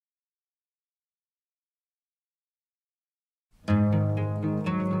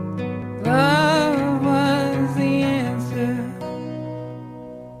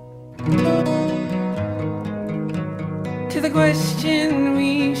question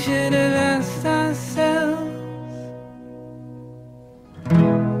we should have asked ourselves.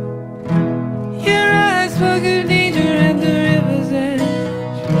 Your eyes spoke of danger at the river's edge,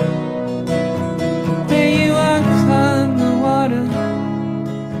 where you walked on the water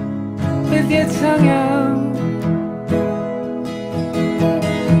with your tongue out.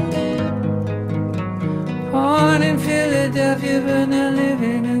 Born in Philadelphia but now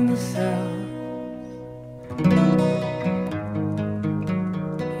living in the South.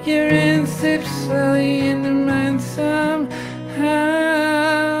 Your hand slips slowly into mine somehow.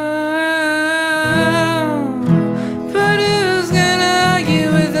 But who's gonna argue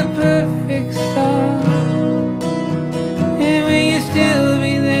with a perfect star? And will you still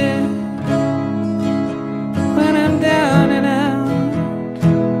be there when I'm down and out?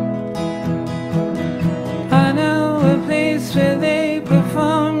 I know a place where they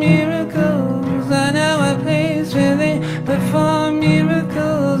perform miracles. I know a place where they perform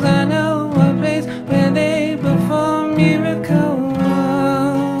miracles. I know a place where they perform miracles.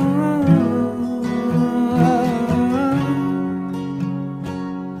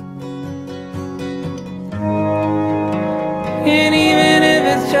 And even if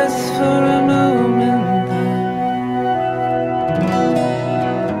it's just for a moment,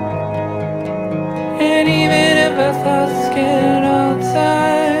 and even if our thoughts get all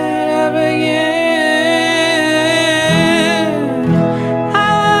tied up again, I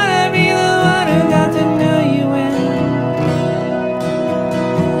wanna be the one who got to know you when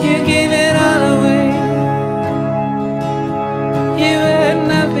you gave it all away. You had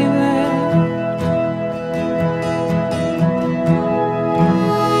nothing left.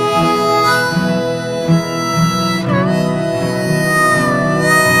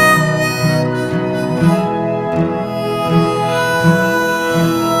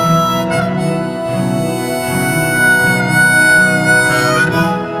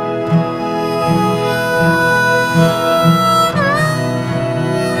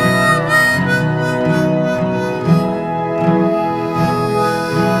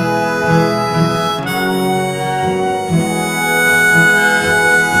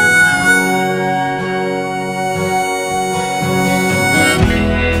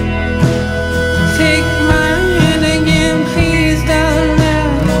 Take my hand again, please, darling.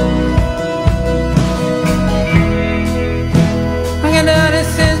 I got all the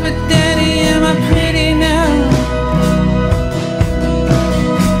sense, but daddy, am I pretty now?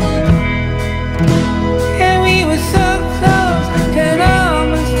 And we were so close, could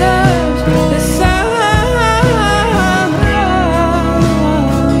almost touch the sun.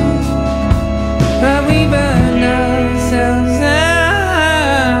 But we burned ourselves out.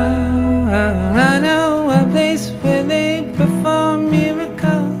 I know a place where they perform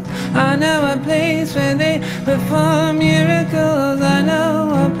miracles. I know a place where they perform miracles. I know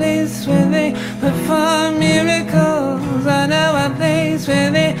a place where they perform miracles. I know a place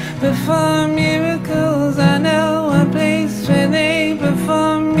where they perform miracles. I know a place where they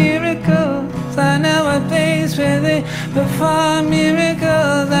perform miracles. I know a place where they perform miracles.